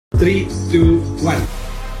3, 2, 1.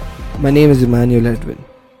 My name is Emmanuel Edwin.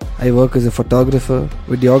 I work as a photographer,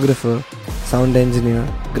 videographer, sound engineer,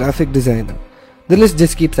 graphic designer. The list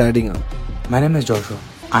just keeps adding up. My name is Joshua.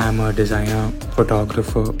 I am a designer,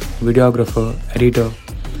 photographer, videographer, editor,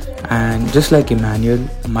 and just like Emmanuel,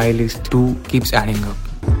 my list too keeps adding up.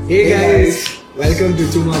 Hey guys, welcome to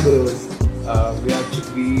Chumma Bros.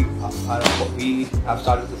 We have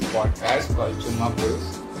started this podcast called Chumma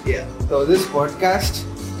Bros. Yeah. So this podcast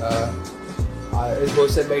is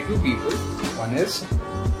hosted by two people. One is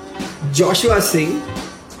Joshua Singh,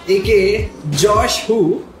 aka Josh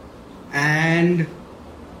Who, and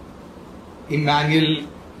Emmanuel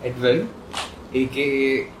Edwin,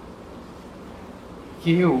 aka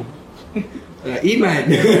Q.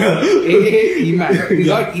 E-Man. aka Eman. He's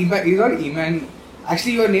not Eman.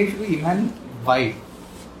 Actually, your name should be Eman Y.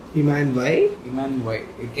 Eman Y? Eman Y.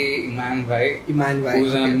 aka Eman Y. Eman Y.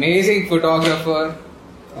 Who's an amazing photographer,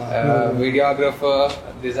 videographer,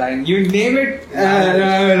 design. You name it.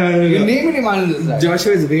 No. You name it, Emmanuel design.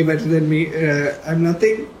 Joshua is way better than me. I'm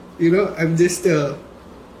nothing. I'm just a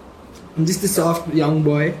soft young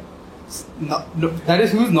boy. No, that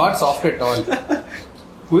is who's not soft at all.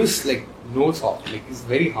 Who is like no soft. Like he's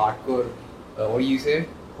very hardcore. What do you say?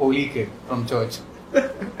 Holy kid from church.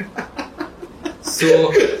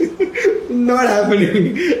 So Not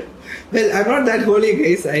happening. Well, I'm not that holy,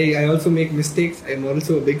 guys. I also make mistakes. I'm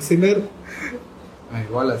also a big sinner. I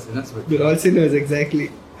mean, all are sinners. We're all sinners, exactly.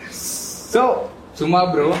 So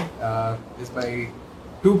Chumma Bro is by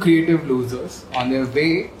two creative losers on their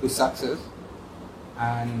way to success,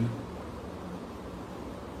 and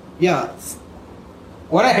Yeah.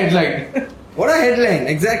 what a headline! What a headline.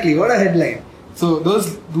 Exactly. What a headline. So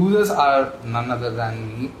those losers are none other than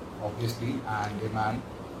me, obviously, and Iman,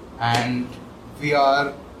 and we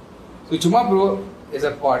are. So Chumma Bro is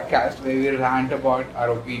a podcast where we rant about our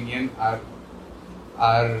opinion, our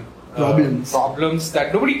problems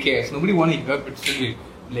that nobody cares, nobody want to hear, but still,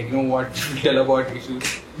 like, what we tell about issues.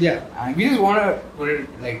 Yeah. And we just want to put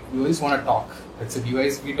it like, we just want to talk. That's it.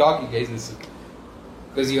 We talk, you guys listen.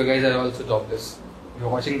 Because you guys are also jobless. You're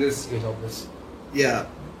watching this, you're jobless. Yeah.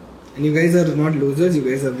 And you guys are not losers, you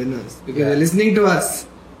guys are winners. Because you're listening to us.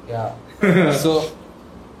 Yeah. So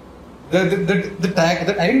I think the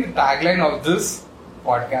tagline of this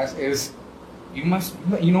podcast is you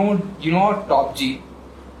know Top G,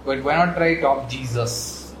 but why not try Top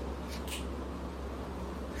Jesus?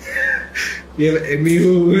 We have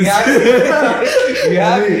Emu. We have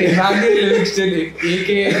Emmanuel Livingston,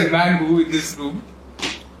 aka Eman Who, in this room.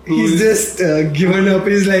 He's just given up.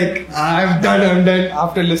 He's like, I'm done.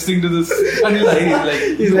 After listening to this,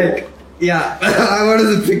 He's like, yeah, I want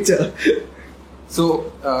the picture.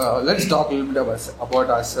 So let's talk a little bit about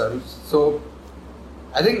ourselves. So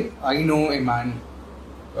I think I know Eman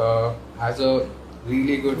has a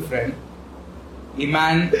really good friend.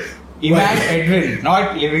 Eman Edwin,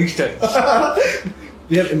 not Livingston.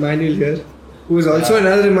 We have Emmanuel here, who is also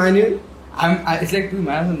another Emmanuel. It's like two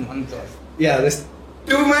Emmanuels in one Josh. Yeah, there's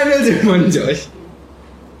two Emmanuels in one Josh.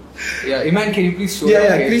 Yeah, Eman, can you please show your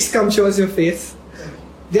face? Please come show us your face.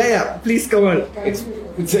 Yeah, please come on. It's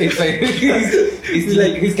like he's a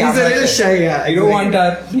little shy. Yeah, I don't want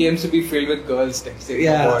our DMs to be filled with girls texting.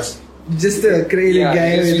 Yeah, just a crazy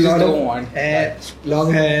guy with a lot of hair,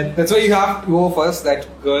 long hair. That's why you have to go first. That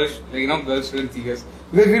girls shouldn't see us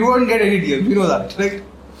because we won't get any DMs. You know that, right?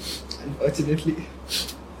 Unfortunately.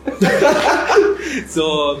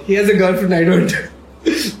 So he has a girlfriend. I don't.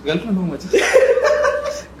 Girlfriend who much?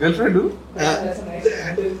 Girlfriend who? That's a nice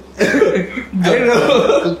I don't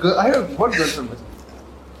know. I don't. What girlfriend much?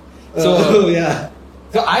 So yeah.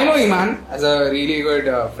 So I know Iman as a really good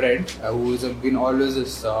friend who's been always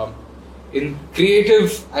this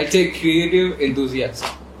creative enthusiast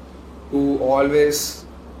who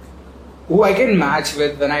I can match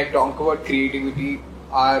with when I talk about creativity.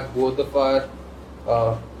 Are both of our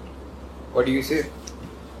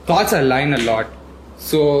thoughts align a lot.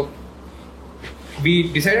 So we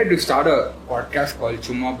decided to start a podcast called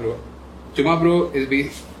Chumma Bro. Chumma Bro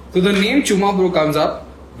is so the name Chumma Bro comes up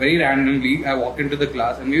very randomly. I walked into the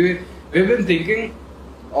class and we've been thinking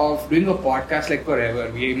of doing a podcast like forever.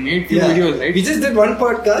 We made few videos, right? We just did one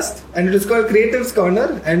podcast and it was called Creative's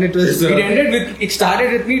Corner and it was... It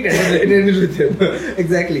started with me, it ended with him.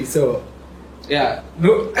 Exactly, so... Yeah.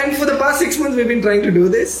 No, and for the past 6 months we've been trying to do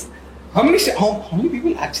this. How many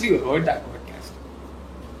people actually heard that podcast?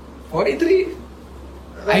 43?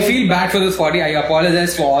 I feel bad for those 40. I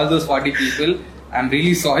apologize for all those 40 people. I'm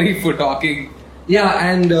really sorry for talking.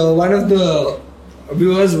 Yeah, and one of the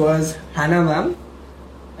viewers was Hannah ma'am.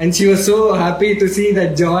 And she was so happy to see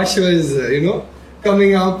that Josh was,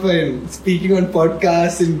 coming up and speaking on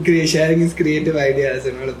podcasts and sharing his creative ideas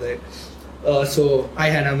and all of that. So, hi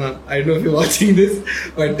Hannah, I don't know if you're watching this,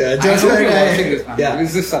 but Joshua and I, watching this, man. yeah,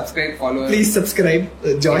 Please just subscribe, follow. please subscribe.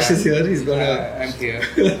 Josh Yeah. is here. He's gonna I'm here.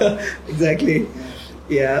 exactly.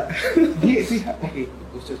 Yeah.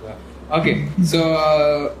 Okay,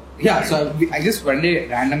 so I just one day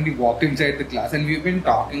randomly walked inside the class and we've been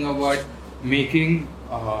talking about making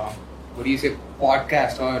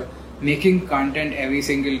podcast or making content every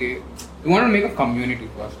single day. We want to make a community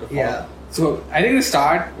first of all. Yeah. So I think the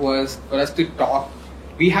start was for us to talk.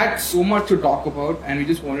 We had so much to talk about and we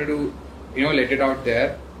just wanted to, let it out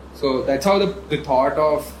there. So that's how the thought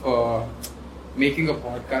of making a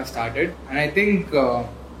podcast started. And I think, so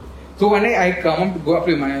one day I go up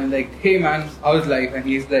to him and I'm like, hey man, how's life? And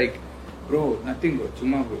he's like, bro, nothing bro,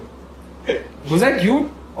 Chumma bro. Was that you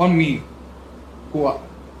or me?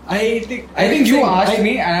 I think you asked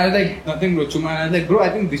me and I was like, nothing bro, Chumma. And I was like, bro, I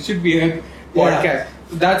think this should be a podcast. Yeah.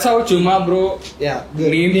 So that's how Chumma bro The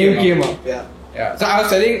name came up. Yeah. Yeah. So I was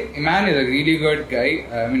telling, Iman is a really good guy.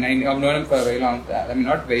 I mean, I've known him for a very long time. I mean,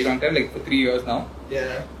 not very long time, like for 3 years now.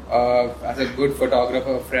 Yeah. As a good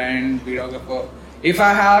photographer, friend, videographer. If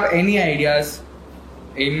I have any ideas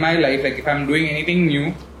in my life, like if I'm doing anything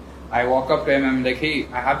new, I walk up to him and I'm like, hey,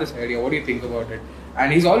 I have this idea. What do you think about it?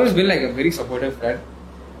 And he's always been like a very supportive friend.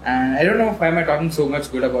 And I don't know why am I talking so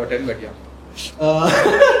much good about him, but yeah.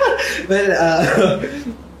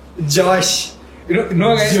 Josh. No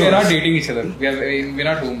guys, Josh. we're not dating each other. We're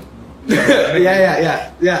not home.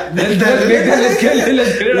 Yeah. Let's get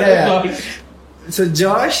it out. Yeah. So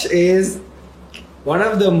Josh is one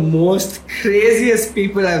of the most craziest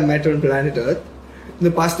people I've met on planet Earth in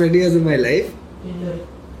the past 20 years of my life.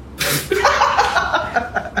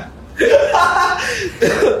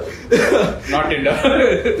 Not Tinder.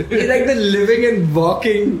 He's like the living and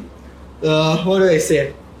walking, what do I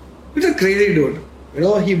say? He's a crazy dude.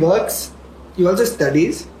 He works, he also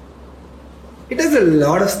studies. He does a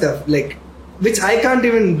lot of stuff, like, which I can't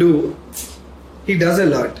even do. He does a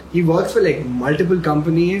lot. He works for like multiple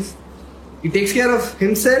companies. He takes care of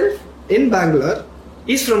himself in Bangalore.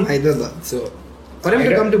 He's from Hyderabad, so for him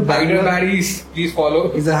to come to Bangalore, Hyderabadis, please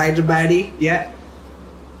follow. he's a Hyderabadi, yeah.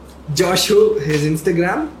 Joshua, his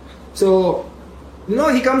Instagram. So,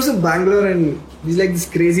 he comes to Bangalore and he's like this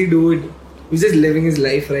crazy dude who's just living his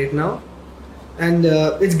life right now. And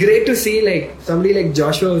it's great to see like somebody like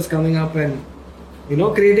Joshua who's coming up and,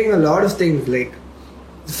 creating a lot of things. Like,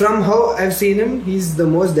 from how I've seen him, he's the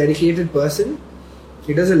most dedicated person.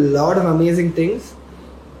 He does a lot of amazing things.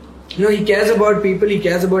 He cares about people, he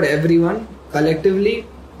cares about everyone collectively,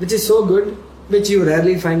 which is so good, which you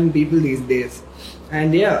rarely find in people these days.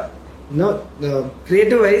 And yeah,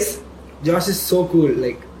 creative wise, Josh is so cool.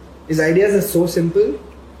 Like, his ideas are so simple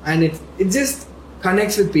and it just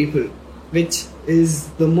connects with people, which is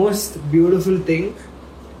the most beautiful thing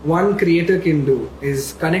one creator can do,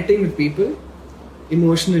 is connecting with people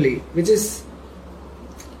emotionally, which is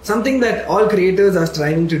something that all creators are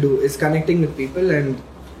striving to do, is connecting with people, and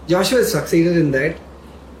Joshua has succeeded in that.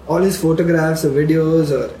 All his photographs or videos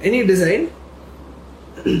or any design.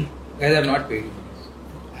 Guys, I've not paid him.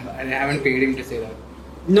 I haven't paid him to say that.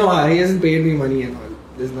 No, he hasn't paid me money and all.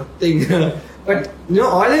 There's nothing. But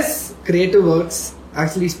all his creative works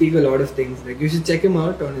actually speak a lot of things. Like, you should check him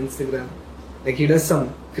out on Instagram. Like, he does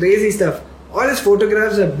some crazy stuff. All his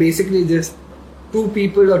photographs are basically just two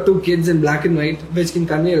people or two kids in black and white, which can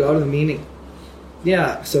convey a lot of meaning.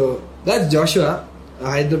 Yeah, so that's Joshua, a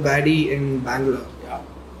Hyderabadi in Bangalore. Yeah.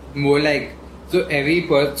 More like, so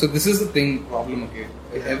this is the problem, okay?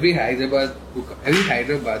 Yeah. Every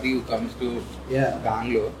Hyderabadi who comes to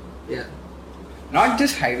Bangalore, Yeah. not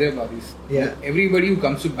just Hyderabadis, Yeah. everybody who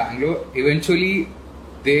comes to Bangalore, eventually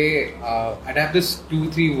they adapt this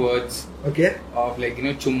 2-3 words Okay. of like,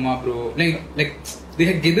 Chumma bro. Like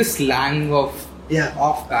they get the slang of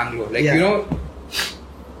Bangalore. Like, Yeah.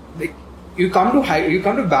 like you come to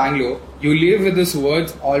Bangalore, you live with these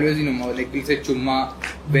words always in your mouth. Like, we say Chumma,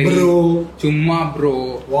 Bro. Chumma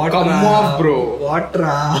bro, Watra. come off bro,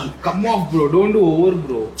 Watra. come off bro, don't do over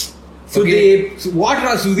bro. Sudeep. So,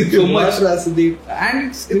 Watra Sudeep so much. Watra, Sudeep.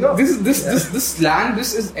 And this slang,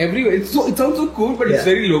 this is everywhere. It sounds so cool, but it's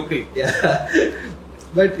very local. Yeah.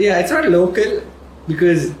 But yeah, it's not local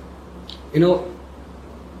because,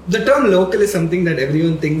 the term local is something that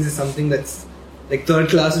everyone thinks is something that's like third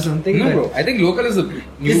class or something. No, bro. I think local is the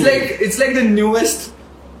new wave. It's like the newest.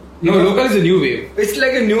 Local is the new wave. It's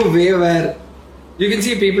like a new wave where you can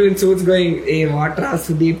see people in suits going, "Hey, Watra,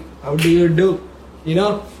 Sudeep, how do you do?"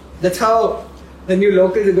 That's how the new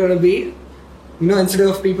locals are going to be. Instead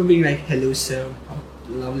of people being like, "Hello, sir,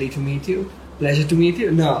 lovely to meet you," Pleasure to meet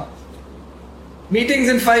you. No. Meetings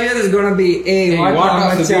in 5 years is gonna be, hey, what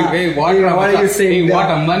are you saying? Hey, what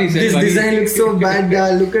Ambani said. This design looks so bad,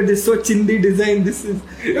 look at this so chindi design. This is,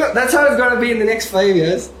 that's how it's gonna be in the next 5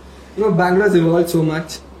 years. Bangalore's evolved so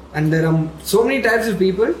much, and there are so many types of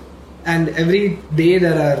people, and every day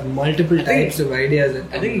there are multiple types of ideas.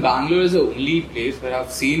 I think Bangalore is the only place where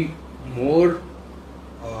I've seen more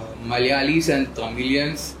Malayalis and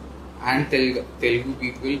Tamilians and Telugu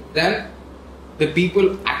people than the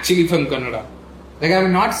people actually from Kannada. Like I've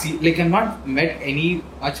not met any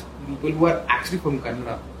much people who are actually from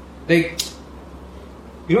Kannada. Like,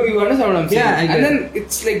 you understand what I'm saying? Yeah, I get and then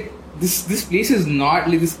it's like this place is not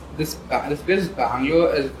like this place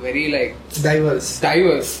Bangalore is very like diverse.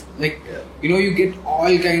 Like you get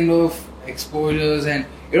all kind of exposures, and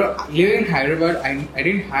living in Hyderabad, I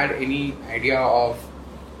didn't had any idea of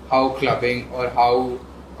how clubbing or how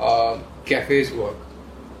cafes work.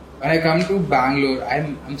 When I come to Bangalore,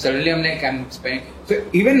 I'm spending. So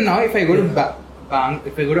even now, if I go to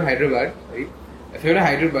if I go to Hyderabad, right? If I go to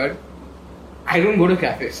Hyderabad, I don't go to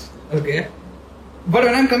cafes. Okay. But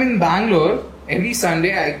when I'm coming to Bangalore, every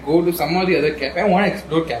Sunday I go to some or the other cafe. I want to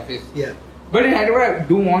explore cafes. Yeah. But in Hyderabad, I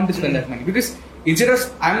do want to spend that money because instead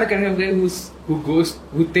of I'm the kind of guy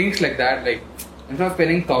who thinks like that. Like instead of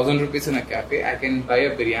spending 1,000 rupees in a cafe, I can buy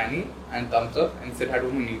a biryani and thumbs up and sit at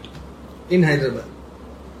home and eat. In Hyderabad.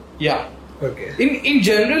 Yeah. Okay. In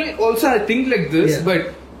general, also I think like this, Yeah.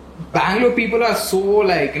 but Bangalore people are so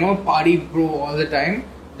like party bro all the time.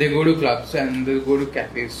 They go to clubs and they go to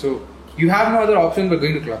cafes. So you have no other option but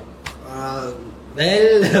going to club.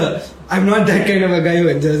 Well, I'm not that kind of a guy who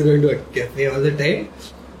enjoys going to a cafe all the time.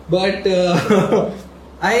 But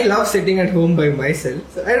I love sitting at home by myself.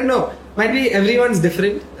 So I don't know. Might be everyone's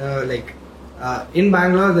different. In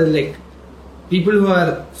Bangalore, there are like people who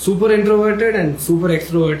are super introverted and super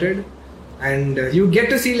extroverted, and you get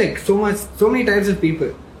to see like so many types of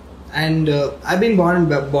people. And I've been born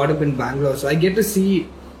and brought up in Bangalore, so I get to see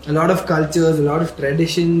a lot of cultures, a lot of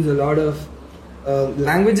traditions, a lot of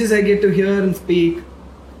languages I get to hear and speak.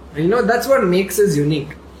 And that's what makes us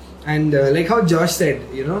unique. And like how Josh said,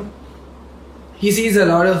 he sees a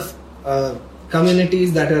lot of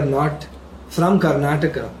communities that are not from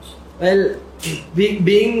Karnataka. Well,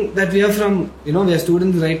 being that we are from, we are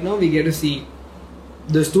students right now, we get to see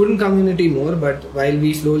the student community more, but while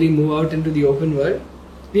we slowly move out into the open world,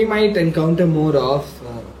 we might encounter more of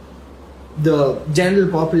the general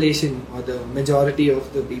population or the majority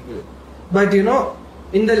of the people. But in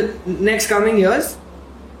the next coming years,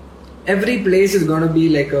 every place is going to be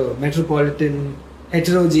like a metropolitan,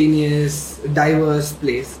 heterogeneous, diverse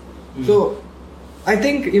place. So I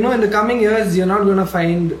think in the coming years you're not going to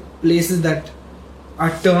find places that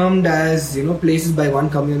are termed as places by one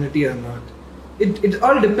community or not. It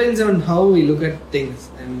all depends on how we look at things,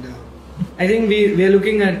 and I think we are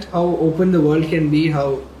looking at how open the world can be,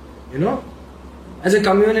 how as a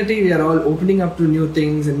community we are all opening up to new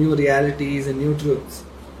things and new realities and new truths.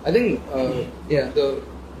 I think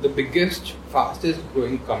the biggest, fastest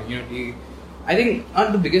growing community, I think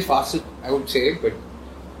not the biggest, fastest I would say, but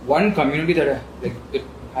one community that that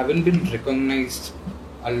haven't been recognized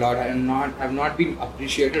a lot and have not been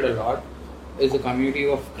appreciated a lot is the community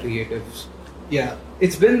of creatives. Yeah.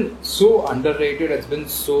 It's been so underrated. It's been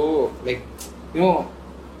so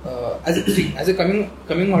as a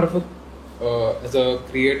coming out of as a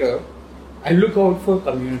creator, I look out for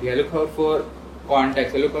community. I look out for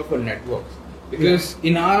contacts. I look out for networks, because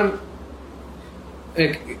in our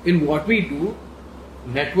in what we do,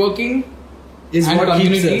 networking is and what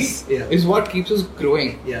community keeps us. Yeah. is what keeps us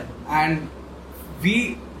growing. Yeah. And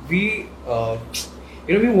we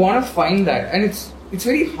want to find that, and it's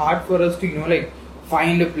very hard for us to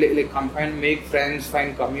find a place, make friends,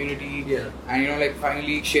 find community, and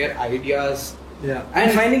finally share ideas. Yeah.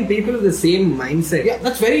 And finding people with the same mindset. Yeah,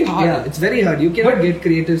 that's very hard. Yeah, it's very hard. You cannot get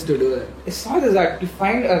creatives to do that. It's not as that. To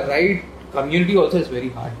find a right community also is very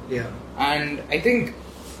hard. Yeah. And I think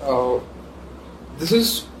this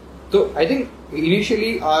is so. I think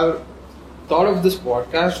initially our thought of this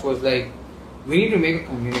podcast was like, we need to make a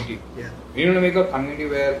community. Yeah. We need to make a community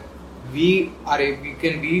where we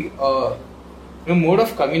can be a mode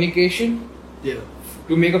of communication. Yeah.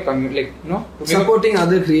 To make a community, supporting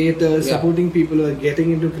other creators, supporting people who are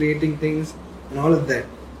getting into creating things, and all of that.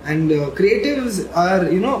 And creatives are,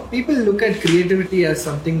 people look at creativity as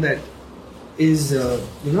something that is,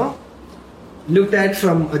 looked at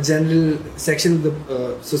from a general section of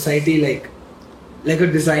the society, like a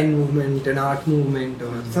design movement, an art movement,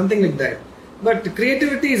 or something like that. But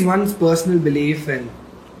creativity is one's personal belief and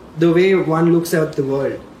the way one looks at the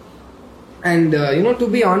world. And to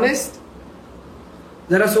be honest,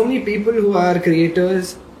 there are so many people who are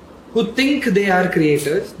creators, who think they are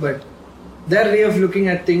creators, but their way of looking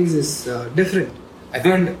at things is different. I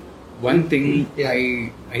think one thing Yeah.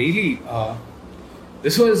 I really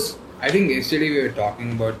this was, I think yesterday we were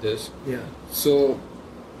talking about this. Yeah. So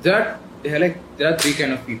there are three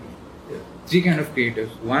kind of people, Yeah. three kind of creators.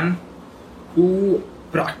 One who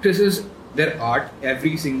practices their art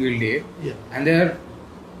every single day, Yeah. and they're,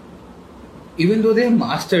 even though they have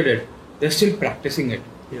mastered it, they're still practicing it.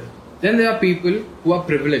 Yeah. Then there are people who are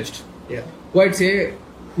privileged, Yeah. who I'd say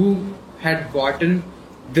who had gotten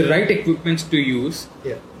the right equipments to use,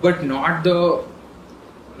 Yeah. but not the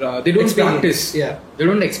they don't Experience. practice. Yeah. They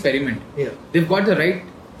don't experiment. Yeah. They've got the right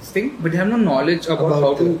thing, but they have no knowledge about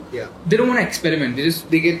how to. Yeah. They don't want to experiment.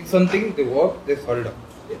 They get something, they work, they solve it up.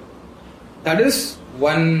 Yeah. That is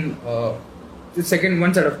one. The second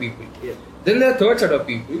one set of people. Yeah. Then there are third set of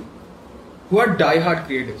people who are die-hard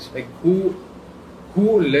creators, like who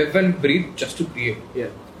live and breathe just to create. Yeah.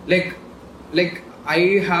 Like I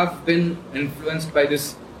have been influenced by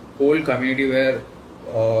this whole community where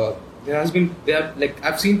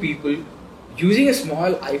I've seen people using a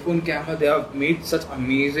small iPhone camera. They have made such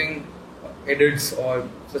amazing edits or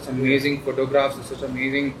such amazing photographs or such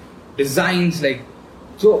amazing designs. Like,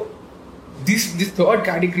 so this third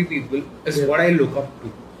category people is Yeah. what I look up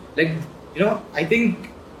to. Like, I think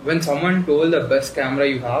when someone told the best camera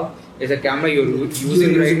you have is a camera you're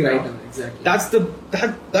using right now. Exactly. That's the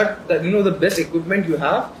the best equipment you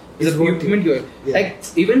have is Is the what equipment you- you yeah. like.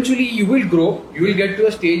 Eventually, you will grow. You will get to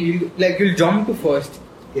a stage. You'll jump to first,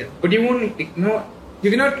 Yeah. but you won't.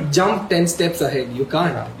 You cannot jump 10 steps ahead. You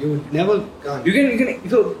can't. Yeah. You never can't. You can.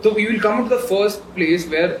 So you will come to the first place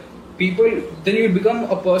where people. Then you will become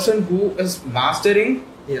a person who is mastering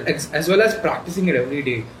Yeah. as well as practicing it every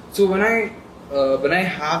day. So when I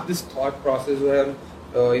have this thought process where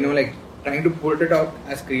like trying to put it out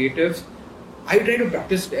as creatives, I try to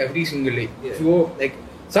practice it every single day. Yeah. So like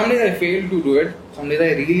some days I fail to do it, some days I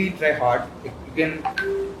really try hard.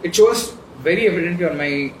 It shows very evidently on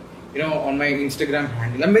my on my Instagram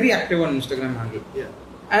handle. I'm very active on Instagram handle. Yeah.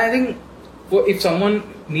 And I think if someone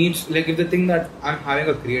needs, like if they think that I'm having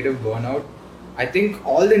a creative burnout, I think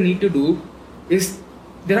all they need to do is,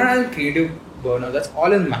 they're not having creative burnout, that's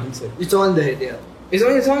all in mindset. It's on the head, yeah.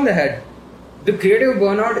 It's on the head. The creative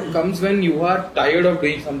burnout comes when you are tired of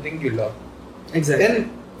doing something you love. Exactly.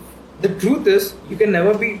 Then the truth is, you can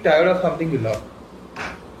never be tired of something you love.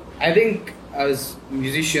 I think as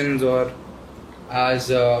musicians or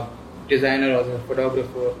as a designer or as a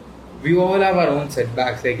photographer, we all have our own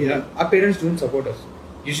setbacks. Like our parents don't support us.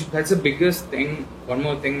 That's the biggest thing. One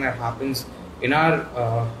more thing that happens in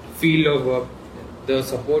our field of work. The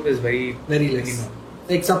support is very less. low.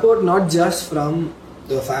 Like support not just from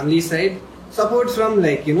the family side, support from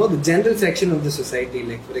the general section of the society.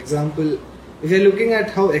 Like for example, if you're looking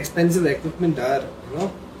at how expensive equipment are,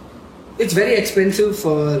 it's very expensive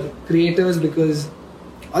for creators because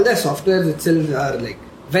all their softwares itself are like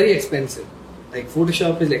very expensive. Like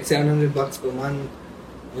Photoshop is like $700 per month.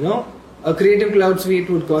 A Creative Cloud Suite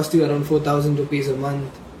would cost you around 4,000 rupees a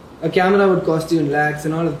month. A camera would cost you in lakhs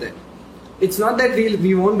and all of that. It's not that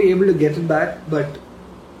we won't be able to get it back, but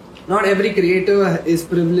not every creator is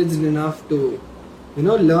privileged enough to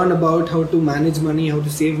learn about how to manage money, how to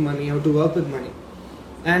save money, how to work with money.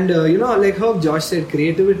 And like how Josh said,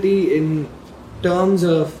 creativity in terms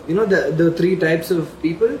of the three types of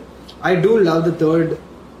people, I do love the third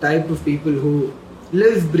type of people who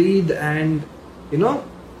live, breathe, and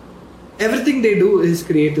everything they do is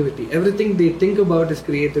creativity. Everything they think about is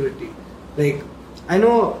creativity. Like I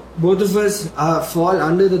know both of us fall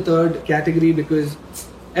under the third category because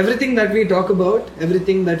everything that we talk about,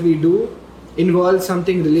 everything that we do involves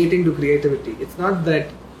something relating to creativity. It's not that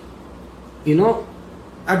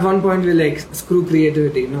at one point we're like, screw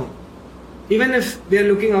creativity. No. Even if we are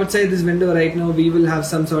looking outside this window right now, we will have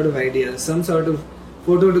some sort of idea, some sort of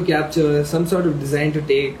photo to capture, some sort of design to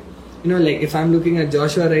take. Like if I'm looking at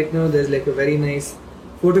Joshua right now, there's like a very nice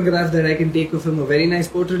photograph that I can take of him, a very nice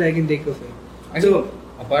portrait I can take of him. So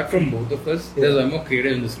apart from both of us, there's one more creator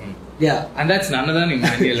in this room. Yeah. And that's none other than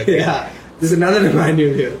Emmanuel. Okay? Yeah. There's another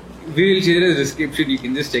Emmanuel here. We will share his description, you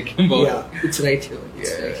can just check him out. Yeah, it's right here.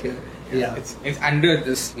 It's right here. Yeah. It's under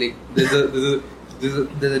this, like there's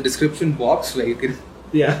a description box where you can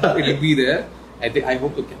it'll be there. I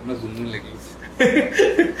hope the camera zooms in like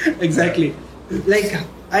this. Exactly. Like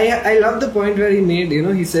I love the point where he made,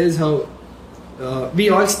 he says how we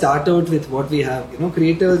all start out with what we have.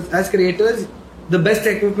 As creators, the best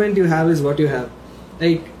equipment you have is what you have.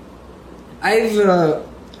 Like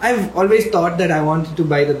I've always thought that I wanted to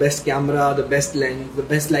buy the best camera, the best lens, the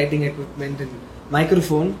best lighting equipment, and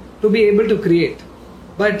microphone to be able to create.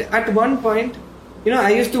 But at one point,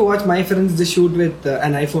 I used to watch my friends just shoot with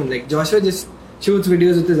an iPhone. Like Joshua just shoots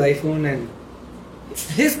videos with his iPhone, and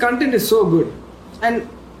his content is so good. And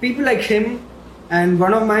people like him, and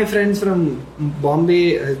one of my friends from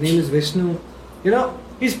Bombay, his name is Vishnu,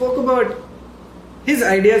 he spoke about his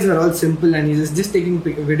ideas were all simple, and he's just taking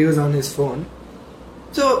videos on his phone.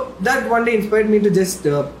 So that one day inspired me to just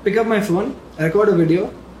pick up my phone, record a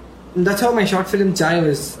video, and that's how my short film Chai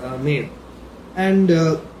was made. And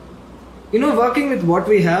working with what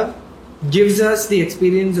we have gives us the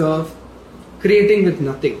experience of creating with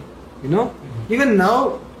nothing. Even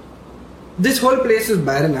now, this whole place is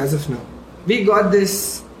barren as of now. We got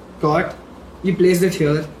this cot, we placed it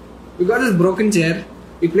here. We got this broken chair,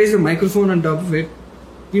 we placed a microphone on top of it.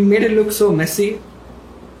 We made it look so messy.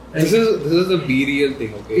 This is the be real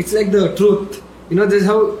thing, okay? It's like the truth. This is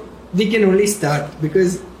how we can only start,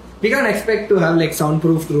 because we can't expect to have like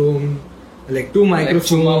soundproofed room, like 2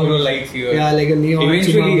 microphones. Like Chumma bro lights here. Yeah, like a neon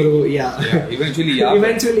Chumma bro. Yeah. Eventually, yeah.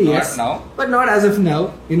 Eventually, not yes. Now. But not as of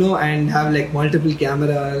now, and have like multiple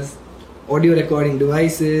cameras, audio recording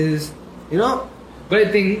devices, But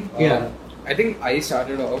I think, Yeah. I think I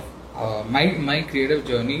started off, my creative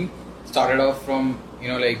journey started off from,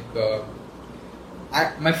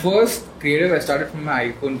 my first creative I started from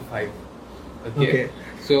my iPhone 5. Okay.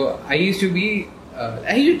 So I used to be,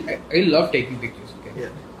 I love taking pictures. Okay. Yeah.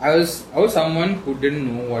 I was someone who didn't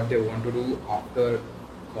know what they want to do after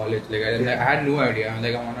college. Like I had no idea. I'm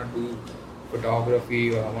like, I want to do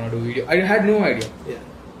photography or I want to do video. I had no idea. Yeah.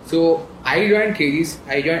 So I joined KG's.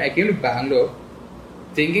 I came to Bangalore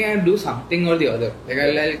thinking I'd do something or the other. Like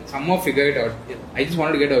I'll somehow figure it out. Yeah. I just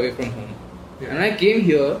wanted to get away from home. Yeah. And when I came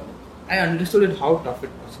here, I understood how tough it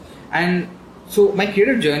was. And so my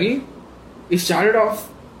creative journey, it started off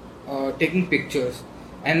taking pictures.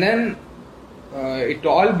 And then it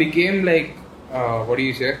all became like, what do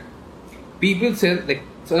you say? People said, like,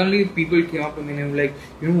 suddenly people came up to me and were like,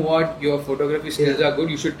 you know what, your photography skills are good,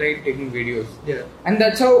 you should try taking videos. Yeah. And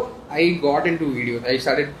that's how I got into videos. I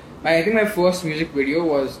started, I think my first music video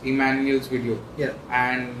was Emmanuel's video. Yeah.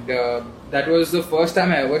 And that was the first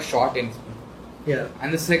time I ever shot in film. Yeah.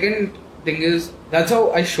 And the second thing is, that's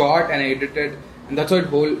how I shot and edited, and that's how the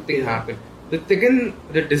whole thing happened.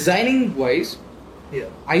 The designing wise, Yeah.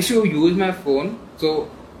 I used to use my phone, so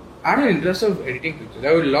I had an interest of editing pictures.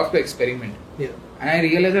 I would love to experiment. Yeah. And I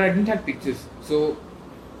realized that I didn't have pictures. So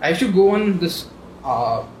I used to go on this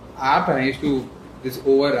app, and this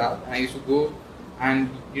over app, and I used to go and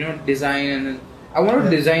design, and I wanted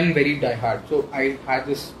to design very die hard. So I had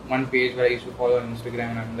this one page where I used to follow on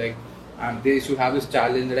Instagram, and I'm like, they used to have this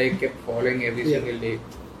challenge that I kept following every single day.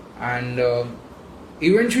 And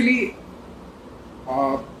eventually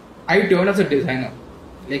I turned as a designer.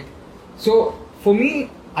 Like, so for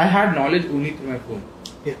me, I had knowledge only through my phone.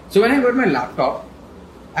 Yeah. So when I got my laptop,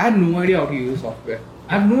 I had no idea how to use software.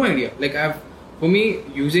 I have no idea. Like for me,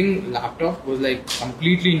 using laptop was like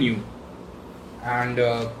completely new, and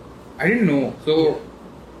I didn't know. So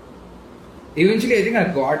eventually, I think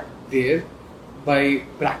I got there by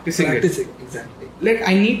practicing it. Exactly. Like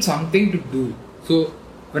I need something to do. So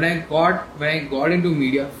when I got into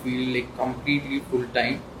media field like completely full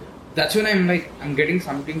time, that's when I'm getting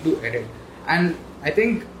something to edit. And I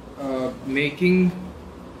think making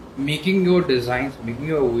your designs, making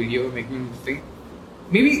your video, making this thing,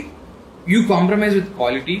 maybe you compromise with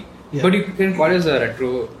quality, but you can call it as a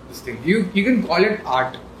retro this thing. You can call it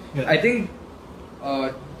art. Yeah. I think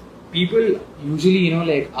people usually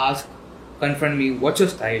confront me, what's your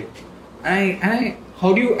style? And I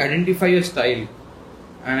how do you identify your style?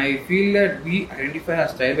 And I feel that we identify our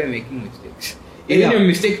style by making mistakes. Even your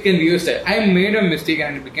mistake can be your style. I made a mistake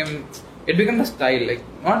and it became a style. Like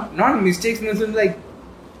not mistakes in the sense like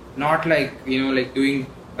not like doing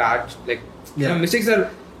bad mistakes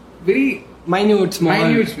are very minute, small.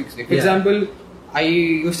 mistakes. For example,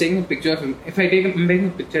 I was taking a picture of him. If I'm taking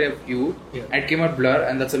a picture of you, and it came out blur,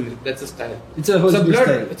 and that's a style. It's a whole blur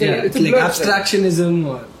style. It's like abstractionism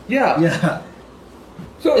or yeah.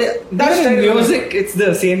 So that's in music. It's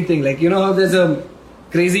the same thing. Like how there's a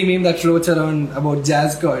crazy meme that floats around about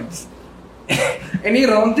jazz chords. Any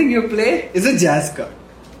wrong thing you play is a jazz chord.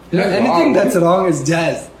 Anything that's wrong is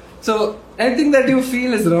jazz. So anything that you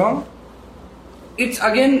feel is wrong, it's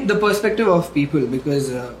again the perspective of people,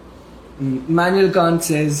 because Immanuel Kant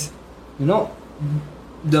says,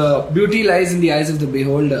 the beauty lies in the eyes of the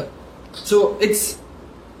beholder. So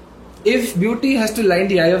if beauty has to lie in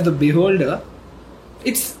the eye of the beholder,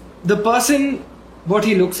 it's the person what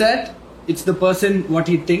he looks at, it's the person what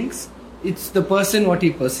he thinks, it's the person what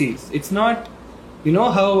he perceives. It's not,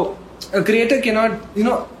 how a creator cannot,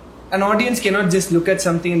 an audience cannot just look at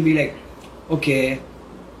something and be like, okay,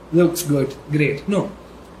 looks good, great. No.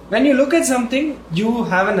 When you look at something, you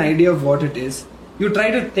have an idea of what it is. You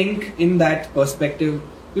try to think in that perspective.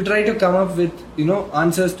 You try to come up with,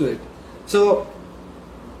 answers to it. So,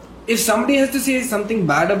 if somebody has to say something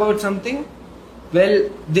bad about something, well,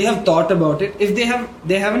 they have thought about it. If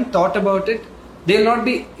they haven't thought about it, they'll not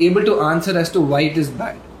be able to answer as to why it is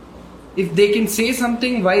bad. If they can say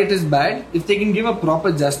something why it is bad, if they can give a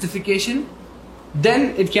proper justification,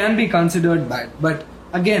 then it can be considered bad. But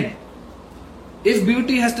again, if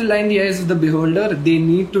beauty has to lie in the eyes of the beholder, they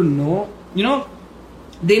need to know,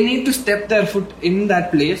 they need to step their foot in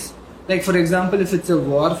that place. Like for example, if it's a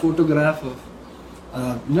war photograph of,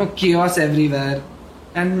 chaos everywhere,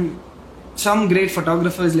 and some great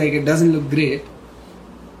photographers like it doesn't look great,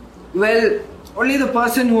 well, only the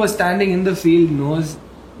person who was standing in the field knows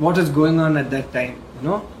what is going on at that time,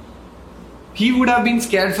 He would have been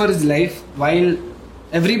scared for his life while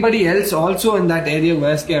everybody else also in that area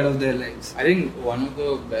were scared of their lives. I think one of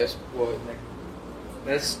the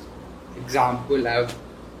best example I've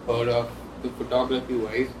heard of the photography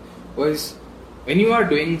wise was when you are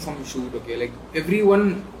doing some shoot, okay, like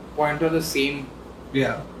everyone point out the same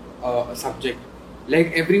subject.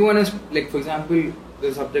 Like everyone is, like for example,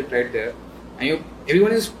 the subject right there, and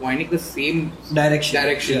everyone is pointing the same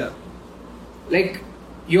direction. Yeah. Like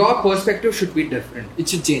your perspective should be different. It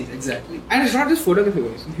should change, exactly. And it's not just photography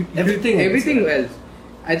wise. Everything else.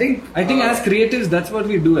 I think as creatives, that's what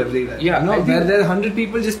we do everywhere. Yeah, where there are 100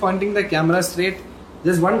 people just pointing the camera straight,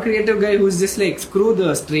 there's one creative guy who's just like, screw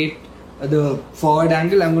the straight, the forward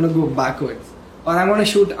angle, I'm going to go backwards. Or I'm going to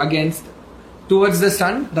shoot towards the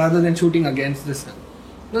sun rather than shooting against the sun.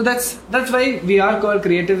 No, that's why we are called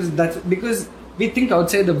creatives. That's because we think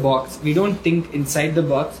outside the box. We don't think inside the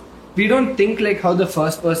box. We don't think like how the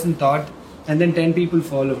first person thought and then 10 people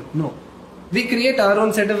followed. No. We create our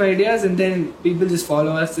own set of ideas and then people just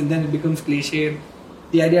follow us, and then it becomes cliche.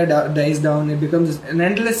 The idea dies down. It becomes an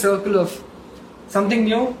endless circle of something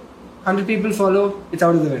new, 100 people follow, it's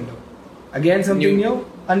out of the window. Again something new,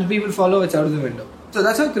 100 people follow, it's out of the window. So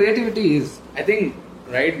that's how creativity is. I think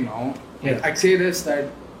right now, I'd say this, that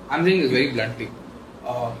I'm saying this very bluntly.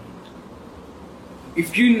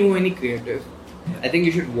 If you know any creative, I think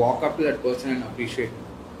you should walk up to that person and appreciate him.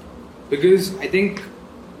 Because I think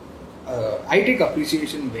I take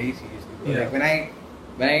appreciation very seriously. Like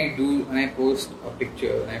when I post a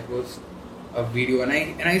picture, when I post a video, and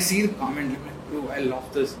I see the comment, I'm like, bro, I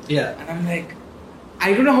love this. Yeah. And I'm like,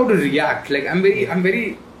 I don't know how to react. Like I'm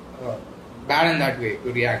very bad in that way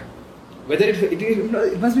to react. Whether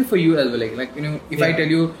it must be for you as well. Like if I tell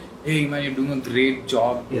you, hey man, you're doing a great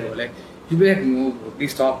job, bro, like you'll be like, no, bro,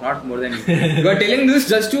 please stop, not more than you. You are telling this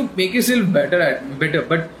just to make yourself better,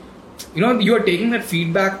 but you are taking that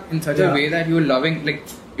feedback in such a way that you're loving, like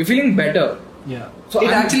you're feeling better. Yeah. So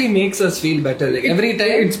it actually makes us feel better. Like every time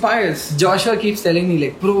it inspires. Joshua keeps telling me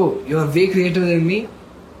like, bro, you're way creative than me.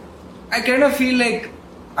 I kind of feel like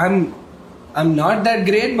I'm not that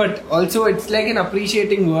great, but also it's like an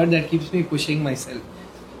appreciating word that keeps me pushing myself.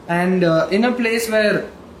 And in a place where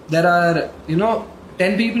there are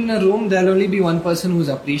 10 people in a room, there'll only be one person who's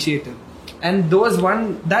appreciative, and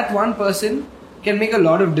that one person can make a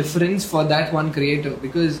lot of difference for that one creator,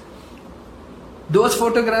 because those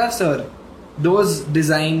photographs or those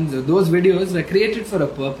designs or those videos were created for a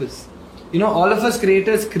purpose. All of us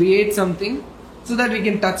creators create something so that we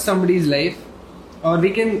can touch somebody's life, or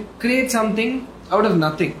we can create something out of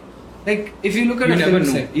nothing. Like if you look at a film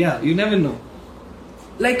set, you never know.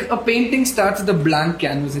 Like a painting starts with a blank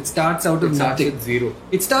canvas. It starts out of nothing.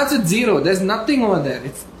 It starts with zero. There's nothing over there.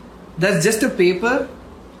 There's just a paper,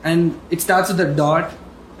 and it starts with a dot,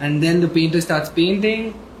 and then the painter starts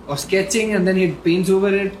painting or sketching, and then he paints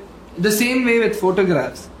over it. The same way with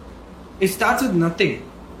photographs. It starts with nothing.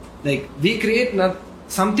 Like we create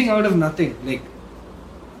something out of nothing. Like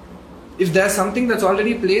if there's something that's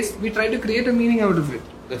already placed, we try to create a meaning out of it.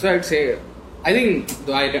 That's what I'd say. I think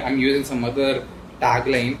though I'm using some other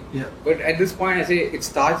tagline, but at this point I say it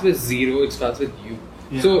starts with zero. It starts with you.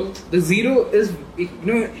 Yeah. So the zero is, if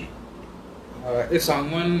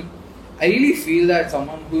someone, I really feel that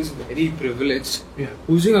someone who's very privileged,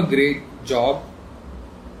 who's doing a great job,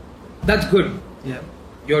 that's good. Yeah,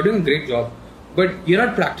 you're doing a great job, but you're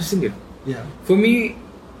not practicing it. Yeah. For me,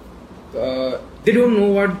 they don't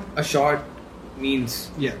know what a shot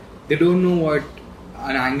means. Yeah. They don't know what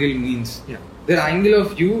an angle means. Yeah. Their angle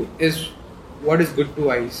of you is what is good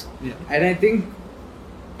to eyes. Yeah. And I think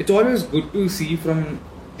it's always good to see from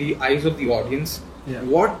the eyes of the audience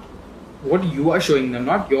what you are showing them,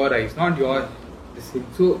 not your eyes, not your this thing.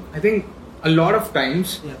 So I think a lot of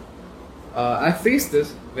times I faced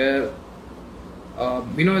this where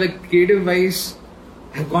like creative wise,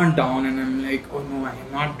 I've gone down and I'm like, oh no, I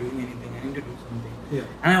am not doing anything. I need to do something. Yeah.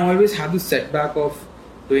 And I always have this setback of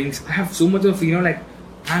doing. I have so much of like,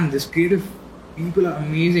 man, this creative people are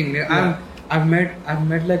amazing. Yeah. I've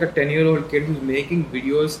met like a 10-year-old kid who's making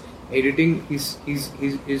videos, editing.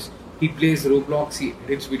 He plays Roblox. He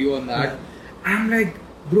edits video on that. Yeah. I'm like,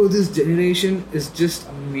 bro, this generation is just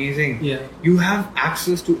amazing. Yeah. You have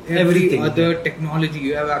access to every Everything, other technology.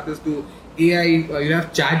 You have access to AI. You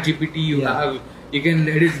have Chat GPT. You can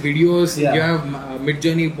edit videos. Yeah. You have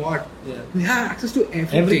Midjourney bot. Yeah. We have access to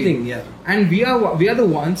everything. Everything, yeah. And we are the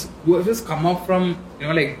ones who have just come up from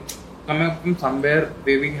somewhere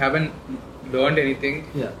where we haven't learned anything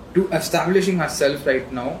to establishing ourselves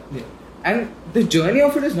right now. Yeah. And the journey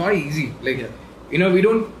of it is not easy. Like we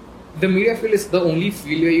don't. The media field is the only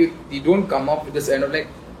field where you don't come up with this end of like,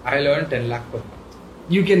 I learned 10 lakh per month.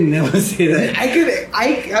 You can never say that. I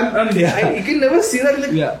can never see that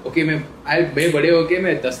like, okay, मैं बड़े होके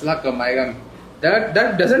मैं 10 लाख कमाएगा.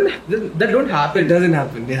 That don't happen. It doesn't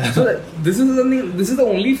happen. Yeah. So this is the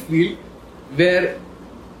only field where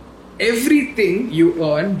everything you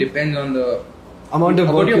earn depends on the amount of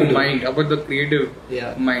about work your you do. mind, about the creative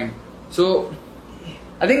mind. So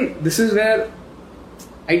I think this is where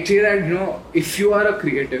I say that if you are a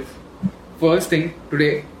creative, first thing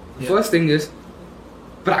is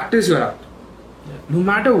practice your art. No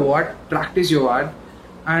matter what, practice your art.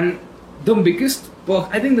 And the biggest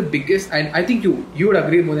I think you would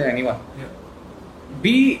agree more than anyone.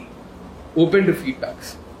 Be open to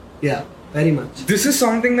feedbacks. Yeah, very much. This is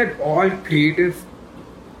something that all creatives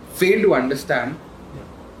fail to understand.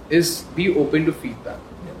 Is be open to feedback.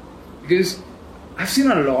 Because I've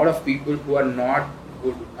seen a lot of people who are not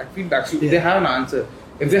good at feedback. So they have an answer.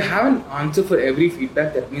 If they have an answer for every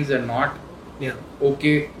feedback, that means they're not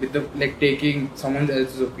okay with taking someone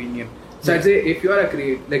else's opinion. So I'd say if you are a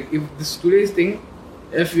creative, if this today's thing,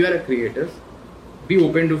 if you are a creative, be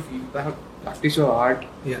open to feedback, practice your art,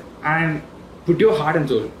 and put your heart and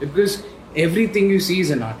soul. Because everything you see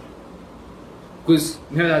is an art. Because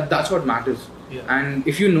that's what matters. And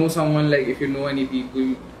if you know someone, if you know any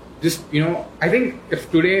people, just I think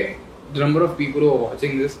if today the number of people who are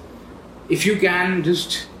watching this, if you can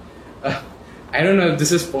just I don't know if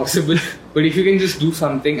this is possible, but if you can just do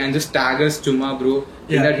something and just tag us, Chumma bro,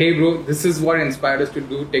 that hey bro, this is what inspired us to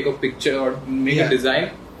do, take a picture or make a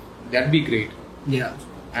design, that'd be great. Yeah.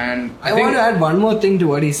 And I want to add one more thing to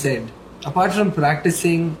what he said. Apart from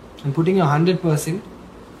practicing and putting your 100%,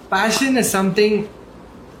 passion is something.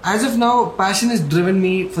 As of now, passion has driven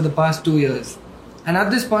me for the past 2 years. And at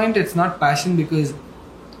this point, it's not passion because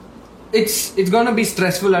it's going to be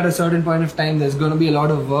stressful at a certain point of time. There's going to be a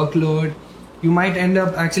lot of workload. You might end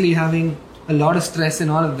up actually having a lot of stress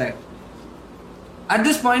and all of that. At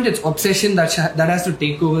this point, it's obsession that has to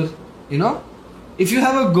take over. If you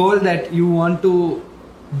have a goal that you want to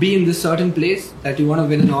be in this certain place, that you want to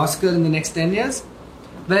win an Oscar in the next 10 years,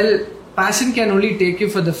 well, passion can only take you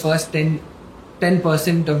for the first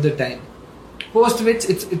 10% of the time. Post which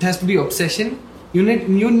it has to be obsession. You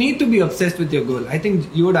need to be obsessed with your goal. I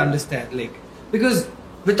think you would understand, because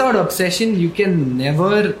without obsession you can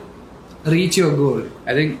never reach your goal.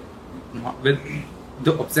 I think with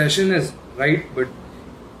the obsession is right, but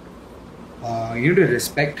you need to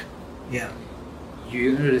respect. Yeah.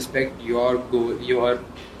 You need to respect your goal, your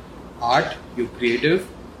art, your creative,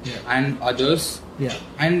 and others. Yeah.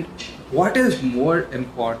 And what is more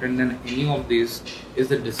important than any of this is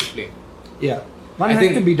the discipline. Yeah. I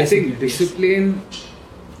think discipline.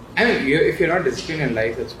 I mean, if you're not disciplined in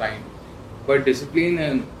life, that's fine. But discipline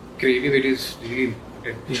and creativity is really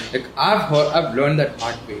important. Yeah. I've learned that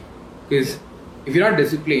hard way. Because if you're not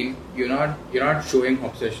disciplined, you're not showing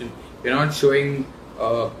obsession. You're not showing,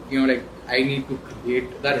 I need to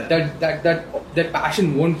create that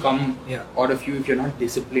passion won't come out of you if you're not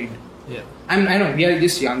disciplined. Yeah. I know we are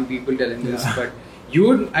just young people telling this, but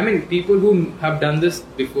people who have done this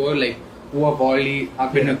before, who have already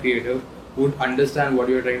been a creative, would understand what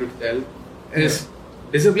you're trying to tell. Is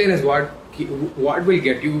discipline is what will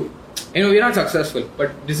get you. You're not successful,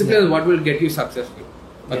 but discipline is what will get you successful.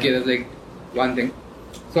 Okay, that's one thing.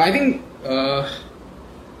 So I think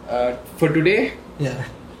for today,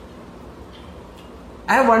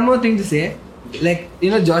 I have one more thing to say.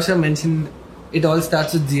 Joshua mentioned it all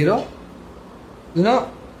starts with 0.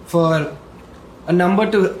 For a number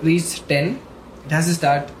to reach 10, it has to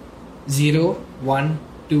start 0, 1,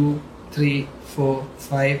 2, 3, 4,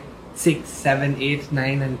 5, 6, 7, 8,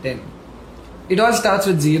 9 and 10. It all starts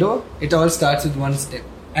with 0. It all starts with one step.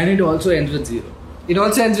 And it also ends with 0. it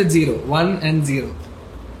also ends with 0. 1 and 0.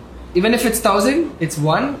 Even if it's 1000, it's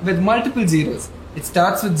 1 with multiple zeros. It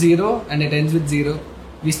starts with 0 and it ends with 0.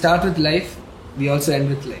 We start with life, we also end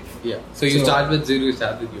with life. Yeah. So you start with 0, you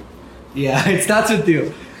start with you. Yeah, it starts with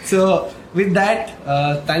you. So with that,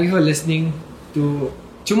 thank you for listening to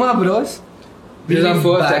Chumma Bros. This is our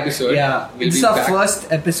first episode. Yeah, We'll this is be our back.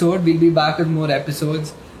 first episode. We'll be back with more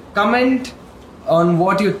episodes. Comment on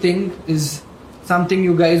what you think is something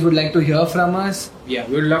you guys would like to hear from us. Yeah,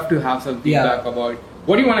 we would love to have some feedback about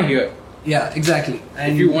what do you want to hear. Yeah, exactly.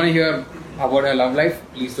 And If you want to hear about our love life,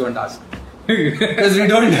 please don't ask. because we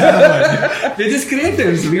don't have one. We're just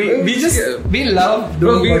creatives. We love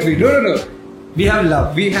doing what we do. No. We have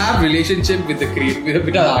love. We have relationship with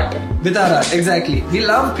with our art. With our art, exactly. We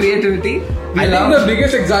love creativity. I think the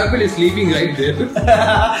biggest example is sleeping right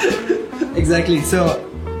there. Exactly. So,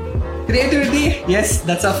 creativity, yes,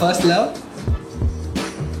 that's our first love.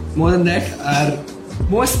 More than that, our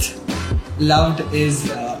most loved is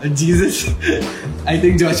Jesus. I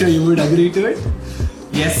think Joshua, you would agree to it.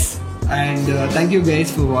 Yes. And thank you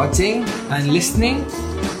guys for watching and listening.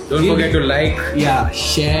 Don't forget to like,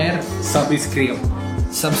 share, subscribe.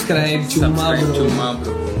 Chumma bro. Chumma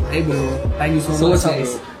bro. Hey bro, thank you so much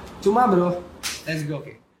guys. Chumma bro. Let's go.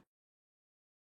 Okay.